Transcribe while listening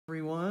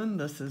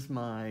This is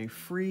my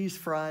Freeze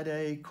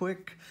Friday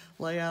quick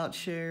layout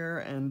share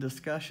and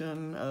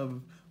discussion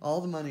of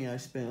all the money I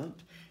spent.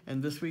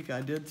 And this week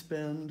I did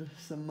spend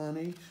some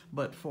money,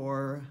 but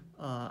for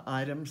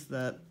items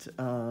that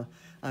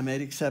I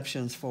made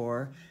exceptions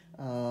for.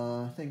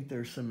 I think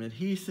there's some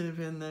adhesive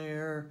in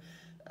there,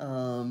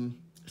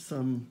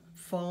 some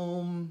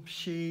foam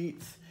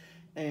sheets,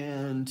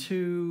 and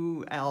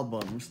 2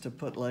 albums to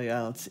put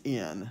layouts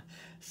in.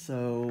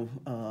 So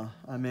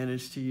I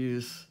managed to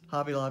use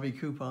Hobby Lobby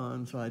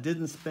coupons, so I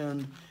didn't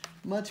spend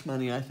much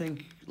money. I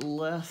think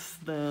less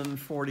than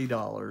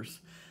 $40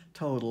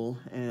 total,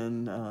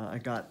 and I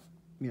got,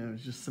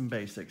 just some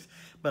basics.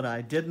 But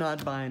I did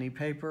not buy any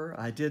paper,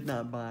 I did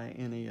not buy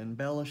any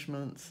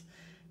embellishments,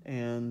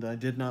 and I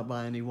did not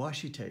buy any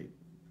washi tape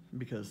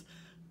because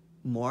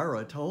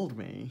Moira told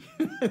me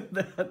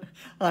that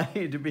I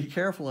need to be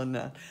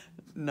and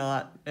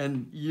not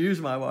use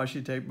my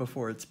washi tape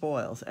before it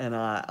spoils, and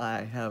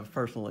I have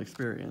personal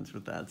experience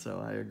with that,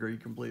 so I agree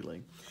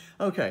completely.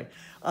 Okay,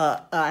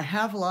 I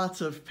have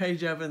lots of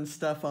Paige Evans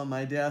stuff on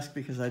my desk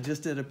because I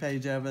just did a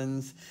Paige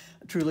Evans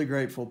Truly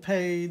Grateful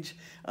page.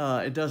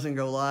 It doesn't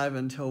go live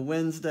until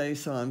Wednesday,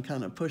 so I'm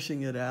kind of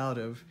pushing it out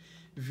of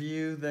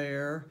view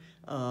there.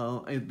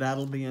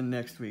 That'll be in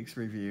next week's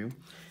review.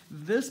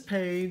 This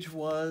page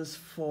was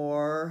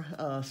for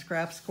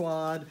Scrap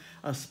Squad,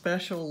 a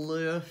special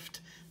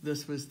lift.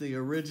 This was the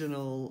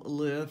original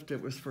lift. It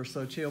was for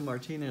Xochitl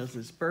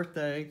Martinez's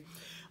birthday.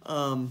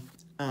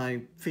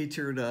 I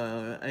featured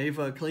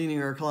Ava cleaning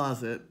her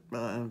closet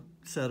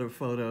set of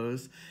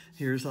photos.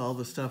 Here's all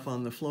the stuff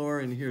on the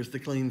floor, and here's the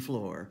clean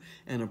floor,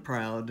 and a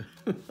proud,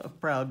 a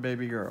proud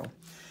baby girl.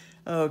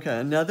 Okay,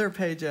 another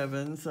Paige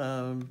Evans,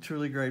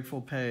 Truly Grateful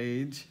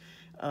page.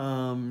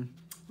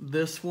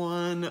 This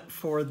one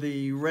for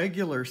the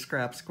regular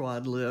Scrap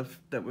Squad lift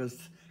that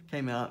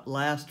came out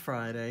last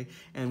Friday,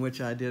 and which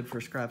I did for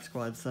Scrap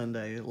Squad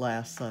Sunday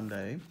last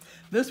Sunday.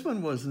 This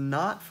one was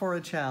not for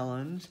a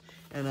challenge,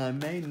 and I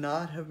may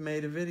not have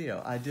made a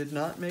video. I did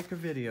not make a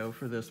video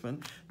for this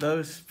one.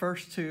 Those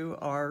first 2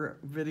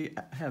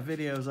 have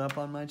videos up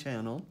on my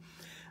channel.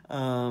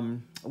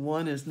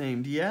 One is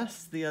named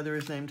Yes, the other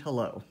is named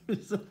Hello.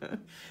 So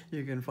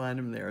you can find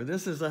them there.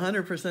 This is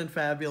 100%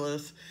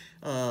 fabulous.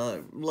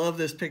 Love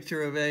this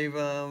picture of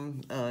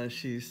Ava.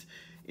 She's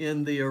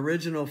in the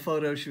original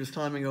photo, she was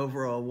climbing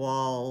over a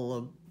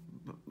wall,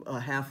 a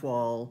half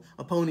wall,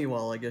 a pony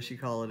wall, I guess you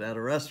call it, at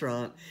a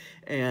restaurant.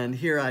 And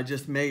here I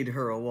just made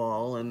her a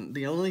wall. And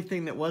the only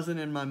thing that wasn't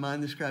in my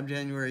Mind the Scrap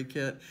January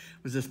kit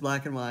was this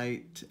black and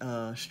white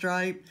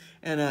stripe,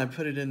 and I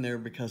put it in there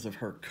because of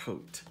her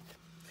coat.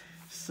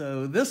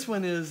 So this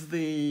one is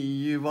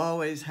you've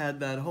always had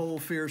that whole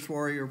fierce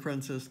warrior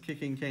princess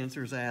kicking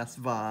cancer's ass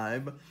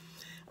vibe.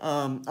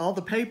 All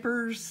the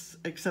papers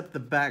except the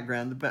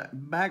background. The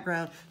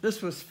background,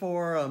 this was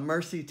for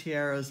Mercy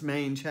Tiara's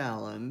main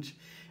challenge.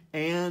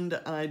 And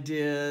I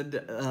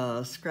did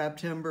Scrap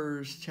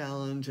Timbers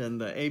challenge and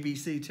the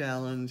ABC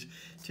challenge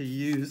to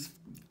use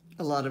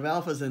a lot of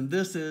alphas. And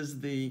this is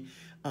the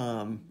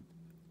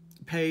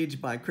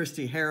page by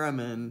Christy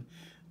Harriman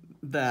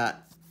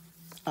that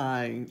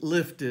I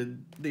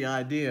lifted the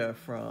idea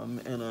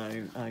from, and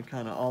I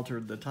kind of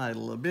altered the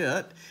title a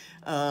bit.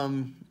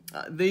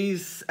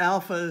 These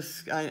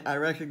alphas, I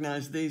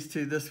recognize these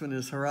 2. This one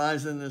is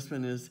Horizon, this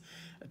one is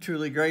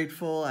Truly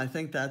Grateful. I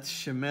think that's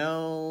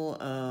Chamel.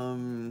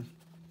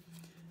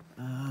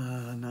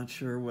 Not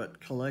sure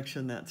what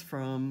collection that's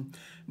from,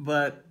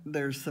 but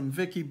there's some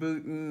Vicky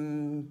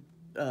Boutin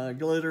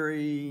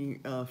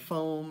glittery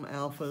foam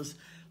alphas.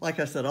 Like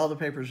I said, all the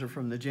papers are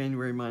from the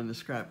January Mind the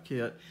Scrap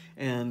kit,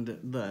 and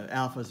the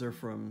alphas are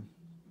from,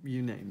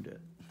 you named it.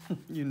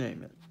 You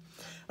name it.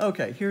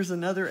 Okay, here's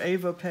another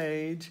Ava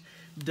page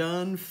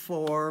done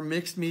for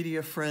Mixed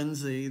Media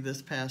Frenzy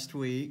this past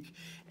week.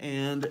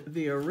 And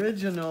the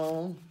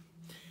original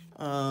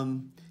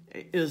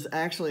is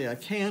actually a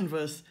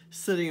canvas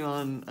sitting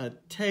on a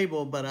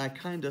table, but I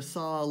kind of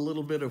saw a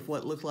little bit of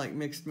what looked like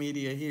mixed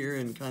media here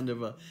and kind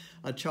of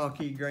a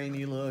chalky,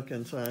 grainy look.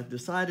 And so I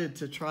decided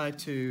to try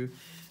to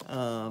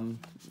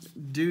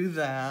do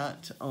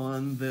that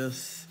on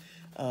this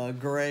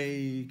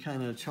gray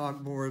kind of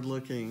chalkboard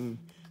looking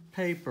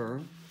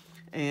paper.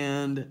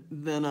 And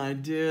then I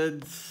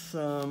did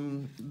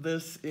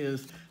this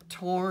is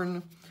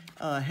torn,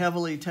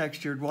 heavily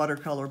textured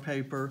watercolor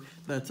paper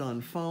that's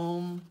on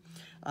foam.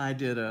 I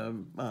did a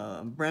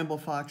Bramble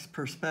Fox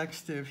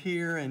perspective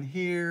here and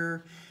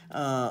here.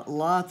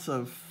 Lots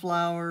of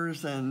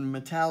flowers and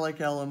metallic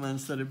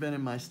elements that have been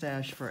in my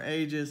stash for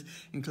ages,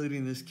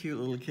 including this cute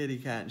little kitty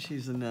cat.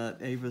 She's a nut.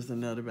 Ava's a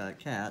nut about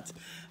cats.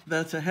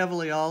 That's a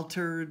heavily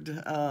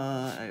altered,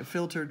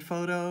 filtered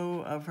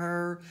photo of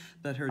her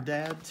that her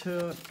dad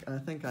took. I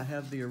think I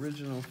have the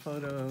original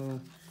photo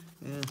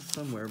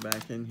somewhere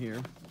back in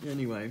here.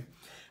 Anyway,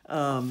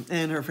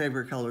 and her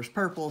favorite color is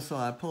purple, so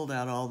I pulled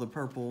out all the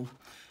purple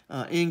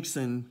inks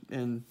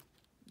and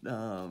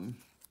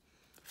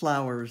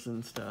flowers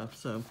and stuff.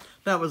 So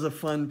that was a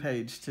fun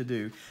page to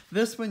do.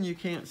 This one you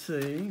can't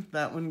see.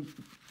 That one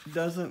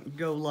doesn't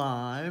go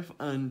live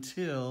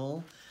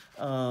until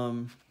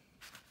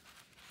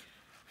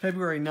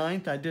February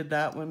 9th. I did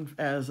that one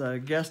as a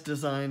guest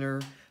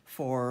designer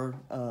for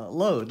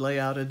Lay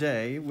Out a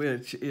Day,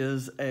 which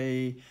is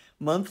a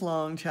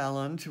month-long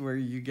challenge where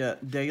you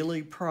get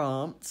daily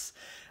prompts.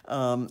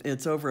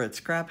 It's over at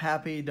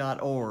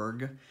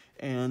scraphappy.org,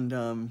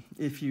 and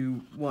if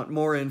you want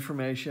more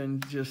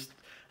information, just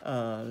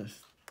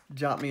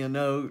jot me a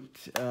note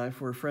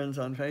if we're friends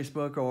on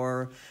Facebook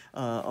or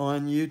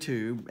on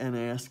YouTube and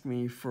ask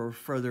me for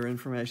further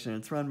information.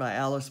 It's run by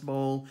Alice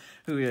Bowl,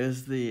 who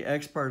is the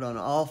expert on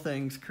all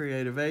things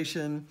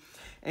creativation,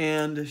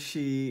 and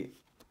she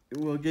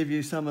will give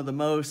you some of the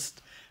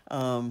most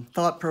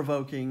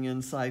thought-provoking,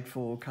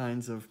 insightful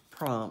kinds of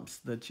prompts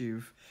that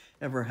you've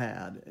ever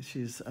had.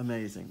 She's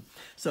amazing.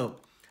 So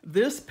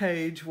this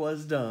page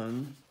was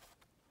done.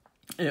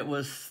 It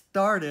was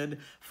started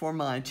for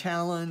my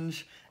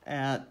challenge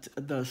at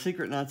the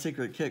Secret Not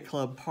Secret Kit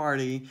Club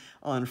party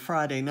on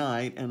Friday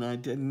night, and I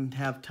didn't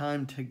have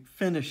time to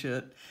finish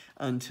it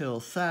until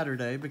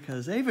Saturday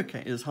because Ava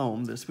is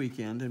home this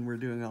weekend and we're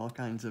doing all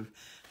kinds of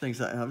things.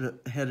 I'm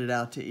headed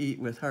out to eat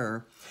with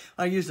her.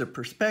 I used a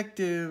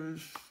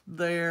perspective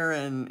there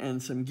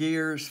and some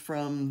gears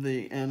from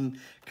and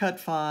cut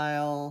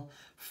file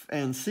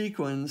and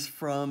sequins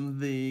from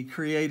the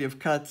Creative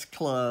Cuts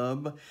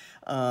Club.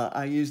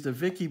 I used a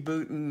Vicki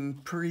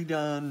Boutin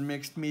pre-done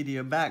mixed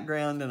media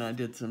background, and I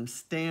did some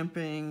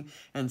stamping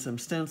and some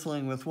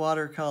stenciling with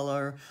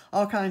watercolor,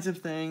 all kinds of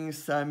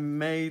things. I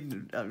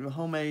made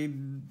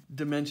homemade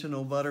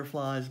dimensional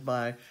butterflies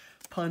by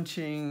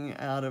punching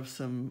out of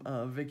some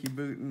Vicki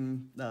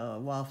Boutin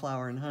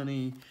Wildflower and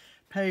Honey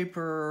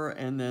paper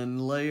and then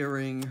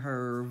layering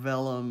her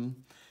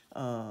vellum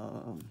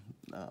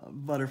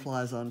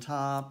butterflies on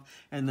top,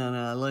 and then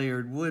I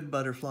layered wood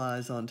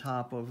butterflies on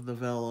top of the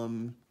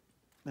vellum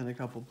in a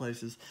couple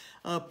places.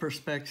 A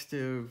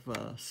perspective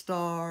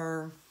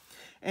star,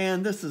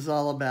 and this is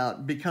all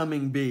about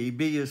becoming B.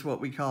 B is what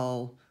we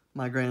call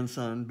my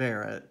grandson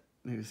Barrett,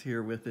 who's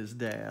here with his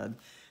dad.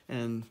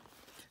 And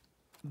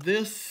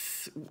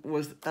this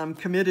was, I'm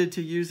committed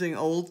to using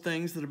old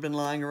things that have been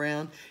lying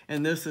around,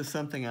 and this is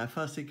something I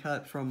fussy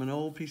cut from an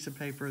old piece of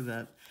paper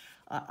that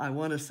I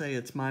want to say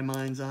it's My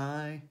Mind's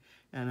Eye,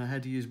 and I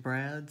had to use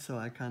Brad, so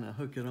I kind of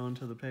hook it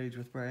onto the page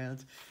with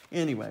Brad's.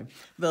 Anyway,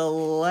 the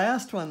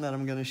last one that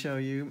I'm going to show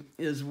you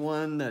is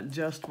one that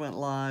just went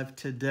live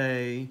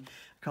today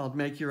called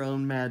Make Your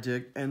Own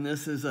Magic, and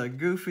this is a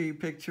goofy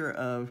picture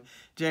of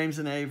James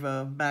and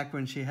Ava back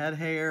when she had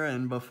hair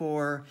and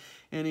before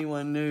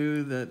anyone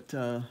knew that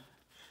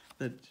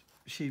that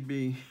she'd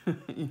be,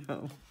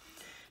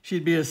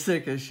 she'd be as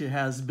sick as she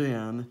has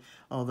been,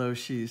 although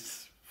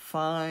she's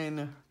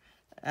fine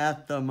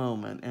at the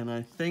moment, and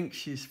I think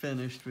she's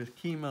finished with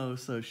chemo,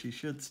 so she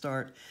should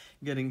start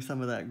getting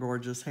some of that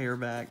gorgeous hair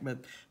back. But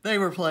they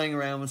were playing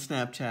around with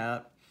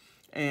Snapchat,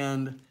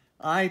 and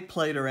I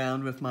played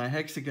around with my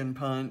hexagon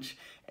punch,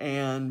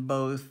 and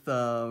both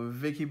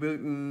Vicki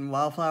Boutin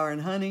Wildflower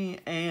and Honey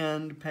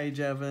and Paige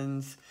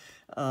Evans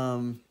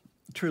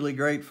Truly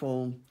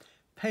Grateful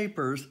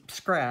papers,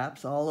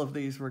 scraps. All of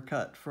these were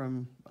cut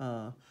from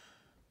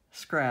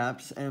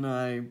scraps, and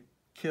I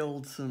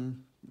killed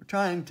some,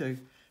 trying to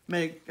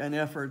make an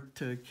effort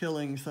to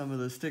killing some of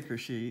the sticker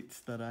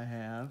sheets that I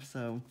have.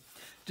 So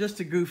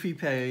just a goofy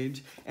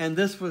page. And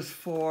this was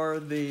for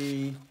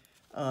the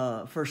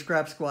for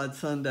Scrap Squad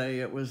Sunday.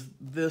 It was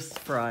this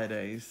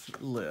Friday's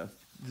lift,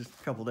 just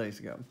a couple days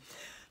ago.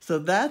 So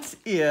that's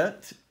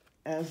it.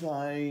 As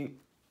I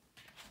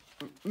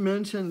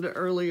mentioned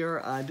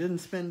earlier, I didn't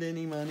spend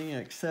any money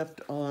except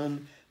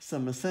on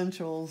some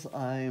essentials.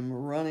 I am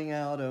running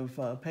out of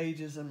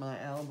pages in my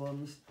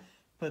albums,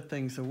 put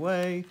things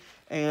away,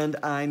 and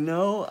I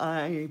know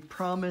I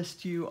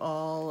promised you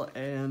all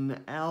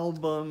an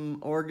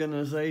album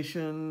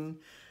organization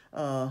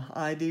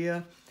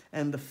idea,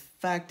 and the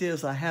fact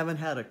is I haven't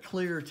had a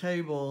clear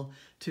table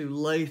to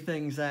lay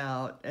things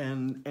out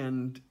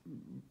and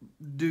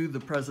do the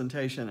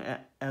presentation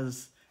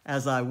as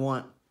I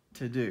want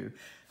to do.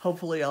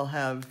 Hopefully I'll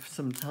have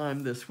some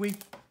time this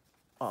week,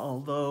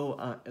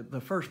 although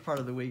the first part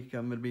of the week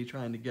I'm going to be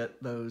trying to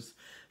get those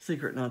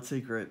Secret Not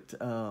Secret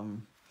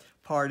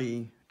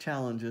party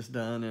challenges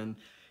done, and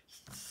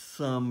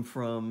some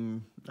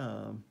from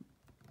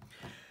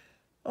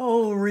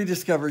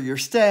Rediscover Your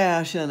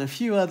Stash and a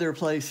few other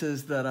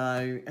places that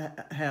I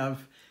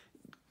have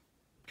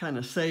kind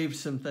of saved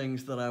some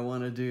things that I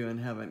want to do and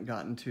haven't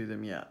gotten to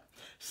them yet.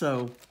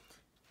 So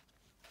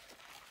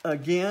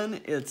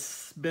again,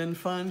 it's been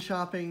fun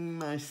shopping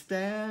my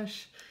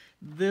stash.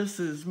 This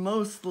is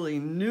mostly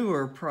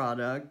newer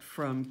product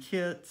from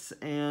kits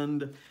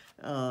and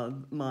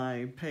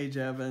my Paige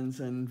Evans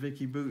and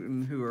Vicki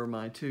Boutin, who are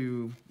my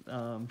two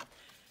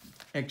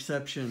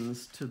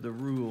exceptions to the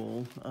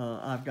rule.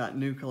 I've got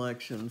new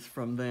collections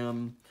from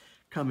them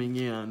coming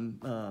in.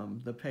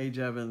 The Paige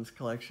Evans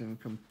collection,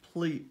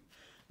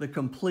 the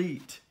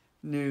complete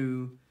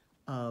new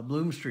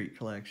Bloom Street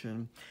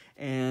collection.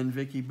 And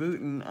Vicki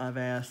Boutin, I've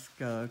asked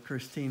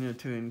Christina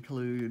to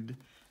include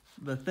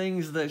the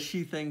things that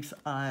she thinks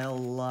I'll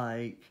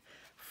like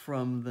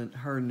from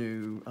her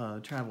new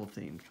travel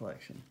themed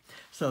collection.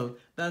 So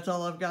that's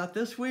all I've got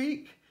this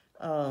week.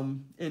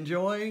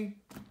 Enjoy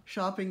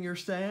shopping your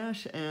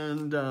stash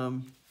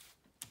and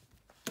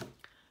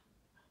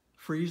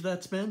freeze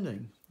that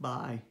spending.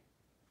 Bye.